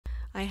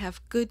I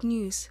have good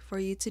news for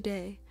you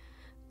today.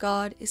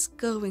 God is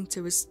going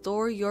to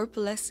restore your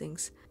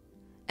blessings.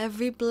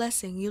 Every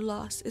blessing you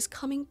lost is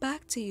coming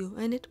back to you,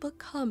 and it will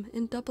come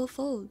in double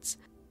folds.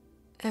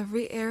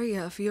 Every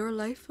area of your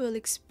life will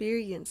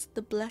experience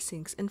the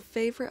blessings and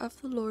favor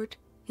of the Lord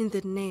in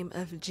the name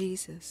of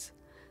Jesus.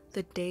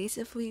 The days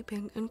of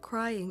weeping and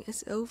crying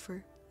is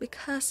over,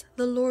 because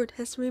the Lord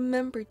has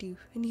remembered you,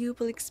 and you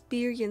will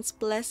experience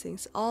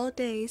blessings all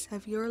days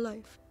of your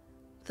life.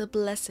 The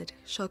blessed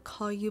shall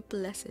call you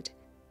blessed.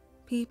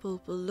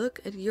 People will look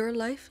at your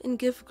life and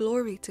give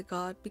glory to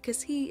God,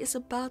 because He is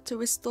about to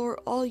restore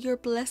all your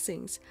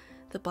blessings.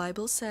 The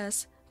Bible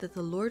says that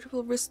the Lord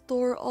will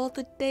restore all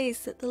the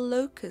days that the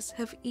locusts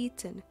have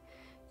eaten.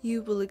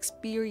 You will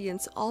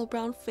experience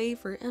all-round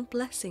favor and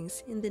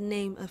blessings in the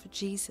name of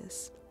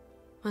Jesus.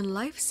 When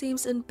life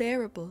seems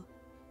unbearable,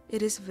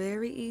 it is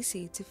very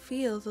easy to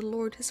feel the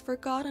Lord has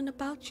forgotten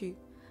about you,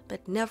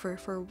 but never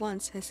for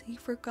once has He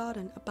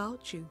forgotten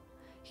about you.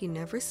 He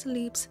never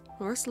sleeps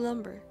nor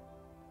slumber.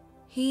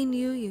 He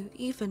knew you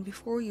even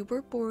before you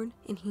were born,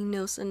 and He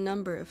knows a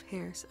number of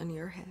hairs on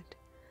your head.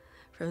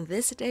 From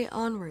this day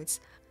onwards,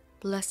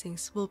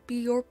 blessings will be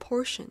your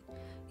portion.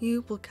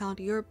 You will count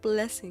your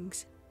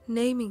blessings,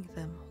 naming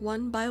them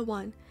one by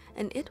one,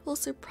 and it will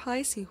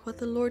surprise you what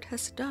the Lord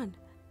has done.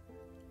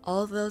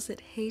 All those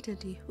that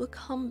hated you will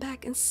come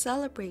back and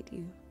celebrate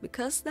you,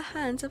 because the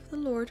hands of the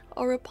Lord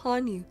are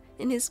upon you,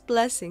 and His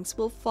blessings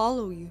will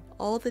follow you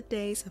all the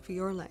days of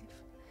your life.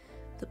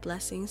 The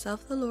blessings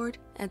of the Lord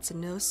adds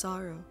no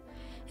sorrow.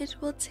 It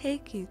will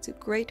take you to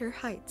greater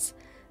heights.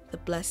 The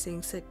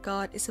blessings that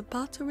God is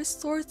about to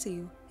restore to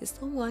you is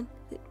the one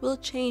that will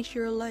change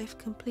your life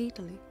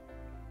completely.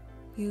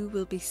 You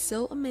will be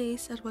so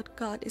amazed at what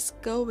God is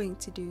going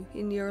to do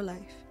in your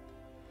life.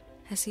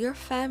 Has your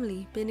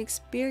family been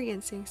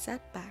experiencing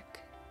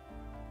setback?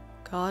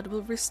 God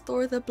will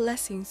restore the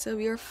blessings of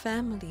your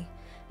family.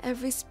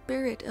 Every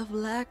spirit of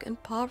lack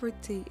and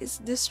poverty is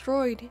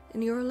destroyed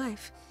in your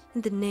life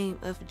in the name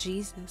of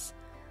Jesus.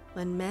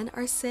 When men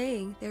are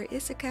saying there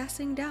is a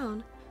casting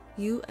down,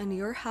 you and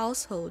your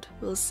household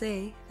will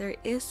say there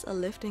is a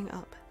lifting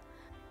up.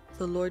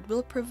 The Lord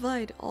will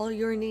provide all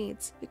your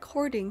needs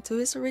according to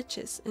His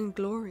riches and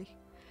glory.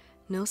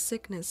 No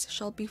sickness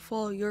shall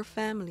befall your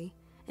family,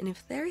 and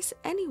if there is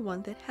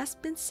anyone that has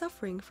been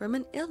suffering from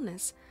an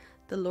illness,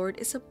 the Lord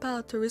is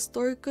about to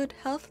restore good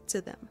health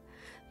to them.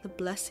 The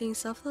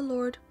blessings of the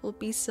Lord will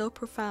be so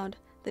profound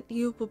that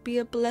you will be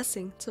a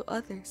blessing to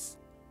others.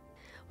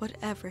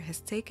 Whatever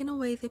has taken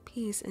away the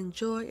peace and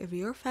joy of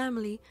your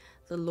family,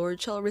 the Lord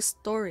shall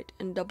restore it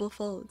in double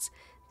folds.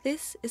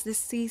 This is the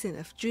season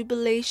of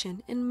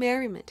jubilation and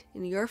merriment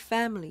in your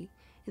family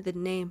in the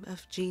name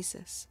of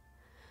Jesus.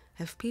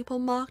 Have people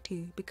mocked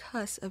you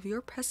because of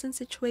your present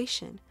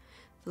situation?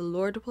 The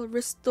Lord will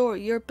restore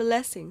your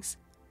blessings.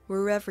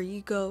 Wherever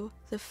you go,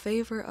 the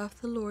favor of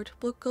the Lord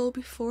will go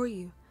before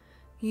you.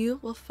 You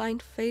will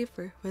find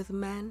favor with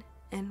man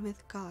and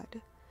with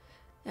God.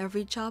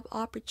 Every job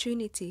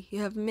opportunity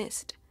you have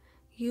missed,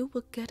 you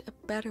will get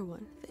a better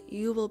one, that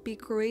you will be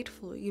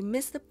grateful you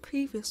missed the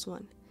previous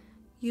one.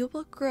 You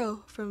will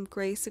grow from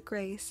grace to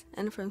grace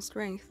and from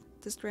strength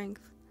to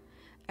strength.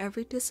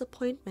 Every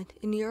disappointment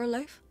in your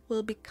life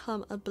will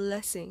become a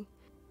blessing.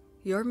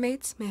 Your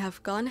mates may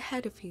have gone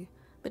ahead of you,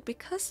 but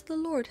because the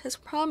Lord has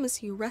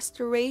promised you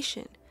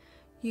restoration,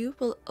 you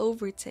will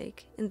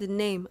overtake in the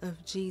name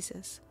of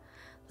Jesus.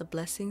 The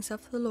blessings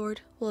of the Lord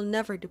will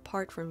never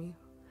depart from you.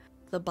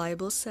 The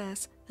Bible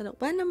says that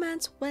when a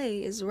man's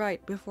way is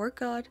right before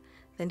God,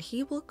 then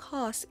He will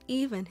cause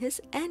even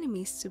his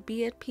enemies to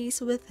be at peace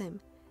with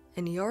him,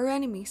 and your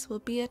enemies will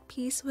be at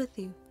peace with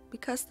you,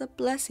 because the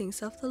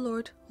blessings of the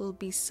Lord will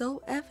be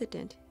so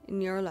evident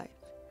in your life.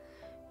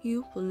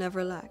 You will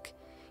never lack.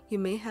 You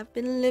may have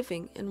been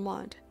living in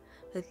want,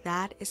 but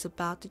that is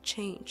about to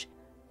change,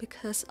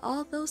 because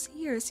all those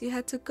years you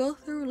had to go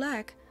through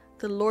lack,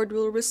 the Lord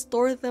will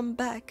restore them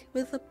back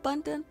with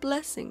abundant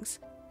blessings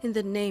in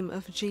the name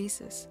of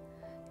Jesus.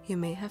 You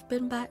may have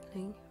been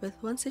battling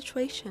with one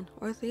situation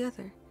or the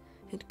other.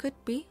 It could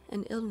be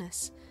an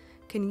illness.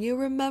 Can you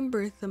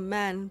remember the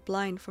man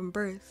blind from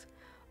birth?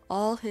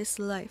 All his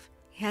life,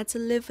 he had to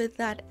live with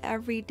that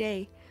every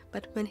day,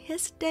 but when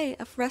his day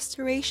of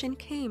restoration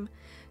came,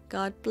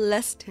 God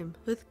blessed him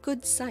with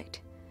good sight.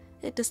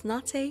 It does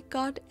not take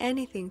God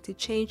anything to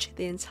change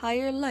the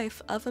entire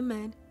life of a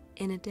man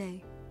in a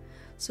day.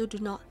 So do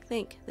not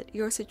think that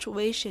your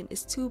situation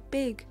is too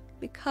big,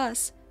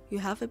 because you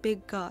have a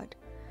big God,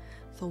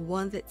 the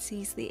one that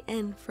sees the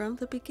end from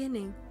the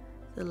beginning,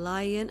 the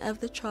Lion of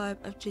the tribe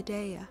of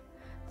Judah,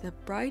 the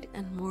bright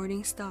and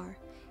morning star.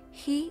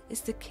 He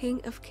is the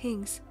King of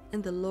kings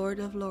and the Lord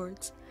of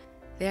lords.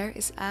 There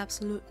is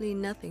absolutely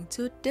nothing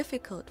too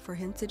difficult for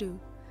Him to do.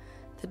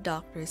 The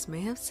doctors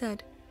may have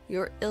said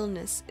your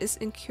illness is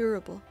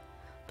incurable,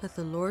 but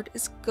the Lord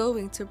is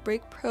going to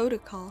break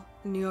protocol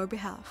in your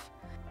behalf.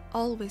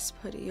 Always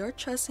put your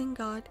trust in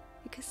God,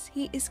 because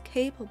He is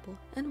capable,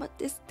 and what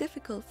is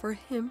difficult for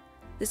Him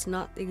does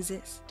not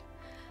exist.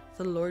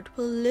 The Lord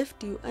will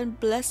lift you and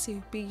bless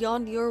you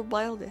beyond your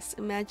wildest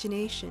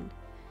imagination.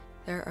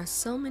 There are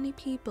so many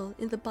people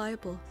in the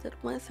Bible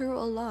that went through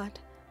a lot,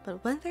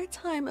 but when their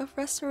time of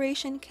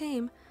restoration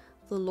came,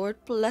 the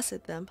Lord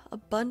blessed them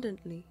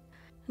abundantly.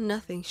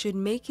 Nothing should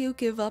make you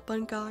give up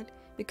on God,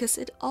 because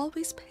it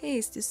always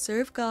pays to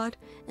serve God,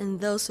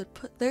 and those who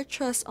put their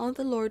trust on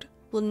the Lord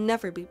will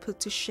never be put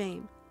to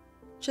shame.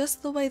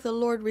 Just the way the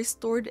Lord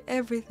restored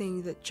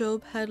everything that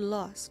Job had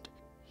lost,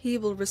 He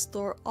will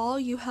restore all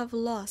you have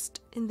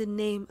lost in the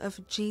name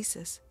of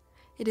Jesus.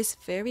 It is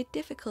very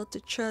difficult to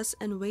trust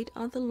and wait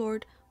on the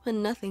Lord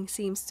when nothing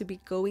seems to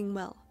be going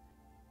well.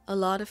 A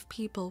lot of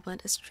people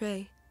went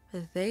astray,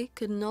 but they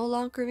could no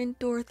longer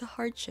endure the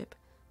hardship.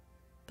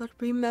 But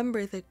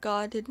remember that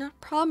God did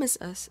not promise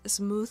us a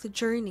smooth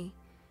journey,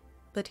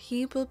 but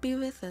He will be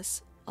with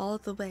us all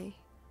the way.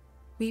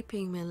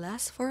 Weeping may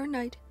last for a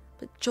night,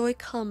 but joy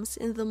comes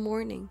in the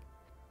morning.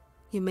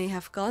 You may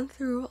have gone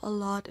through a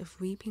lot of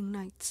weeping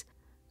nights,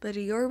 but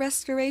your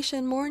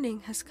restoration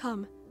morning has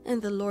come,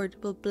 and the Lord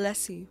will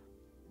bless you.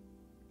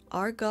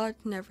 Our God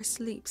never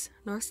sleeps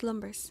nor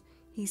slumbers.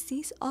 He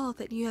sees all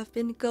that you have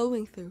been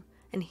going through,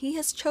 and He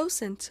has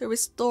chosen to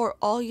restore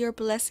all your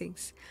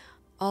blessings.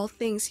 All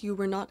things you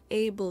were not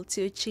able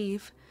to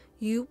achieve,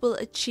 you will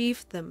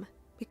achieve them,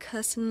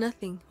 because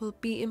nothing will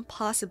be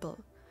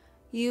impossible.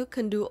 You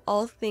can do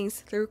all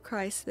things through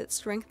Christ that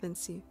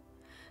strengthens you.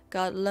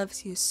 God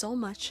loves you so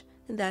much,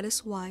 and that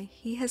is why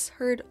He has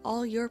heard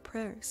all your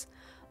prayers.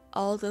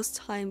 All those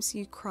times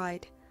you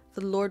cried,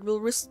 the Lord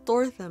will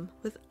restore them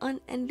with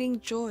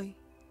unending joy.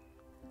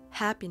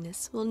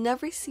 Happiness will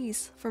never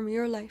cease from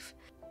your life,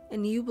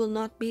 and you will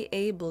not be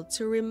able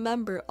to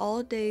remember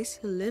all days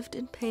you lived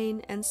in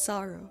pain and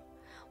sorrow.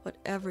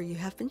 Whatever you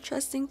have been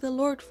trusting the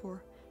Lord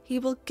for, He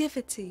will give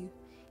it to you.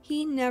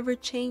 He never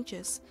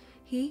changes.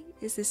 He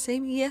is the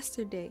same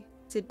yesterday,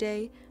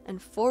 today,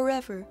 and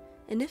forever,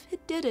 and if He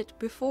did it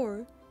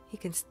before, He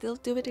can still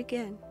do it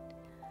again.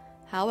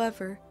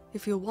 However,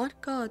 if you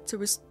want God to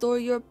restore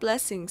your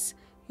blessings,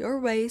 your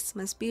ways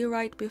must be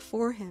right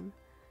before Him.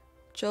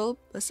 Job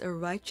was a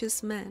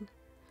righteous man.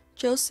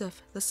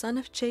 Joseph, the son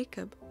of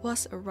Jacob,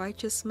 was a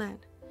righteous man.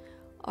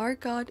 Our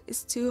God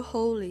is too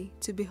holy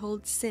to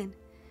behold sin,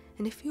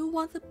 and if you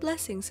want the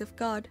blessings of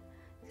God,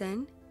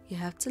 then you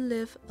have to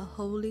live a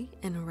holy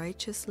and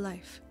righteous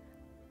life.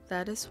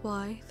 That is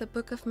why the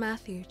book of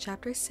Matthew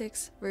chapter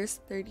 6 verse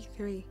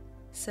 33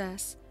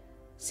 says,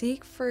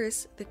 "Seek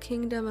first the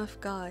kingdom of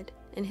God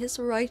and His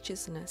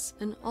righteousness,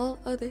 and all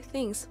other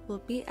things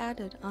will be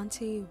added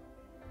unto you."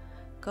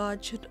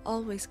 God should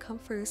always come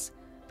first,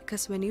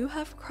 because when you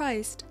have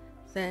Christ,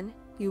 then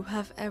you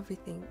have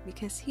everything,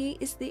 because He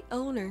is the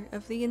owner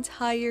of the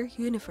entire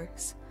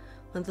universe.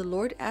 When the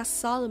Lord asked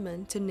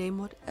Solomon to name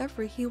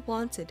whatever he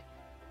wanted,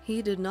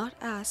 He did not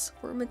ask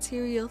for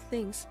material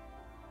things,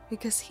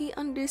 because He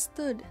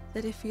understood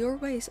that if your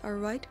ways are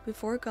right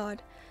before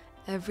God,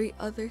 every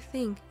other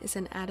thing is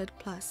an added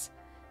plus.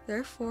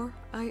 Therefore,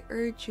 I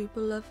urge you,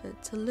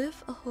 beloved, to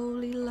live a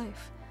holy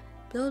life,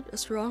 build a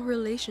strong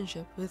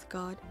relationship with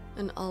God,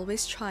 and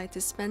always try to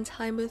spend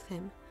time with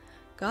Him.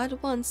 God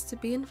wants to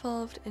be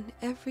involved in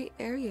every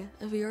area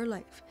of your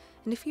life,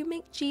 and if you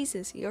make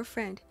Jesus your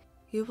friend,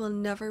 you will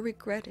never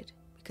regret it,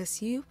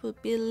 because you will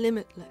be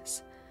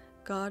limitless.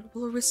 God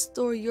will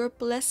restore your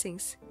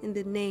blessings in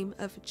the name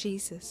of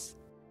Jesus.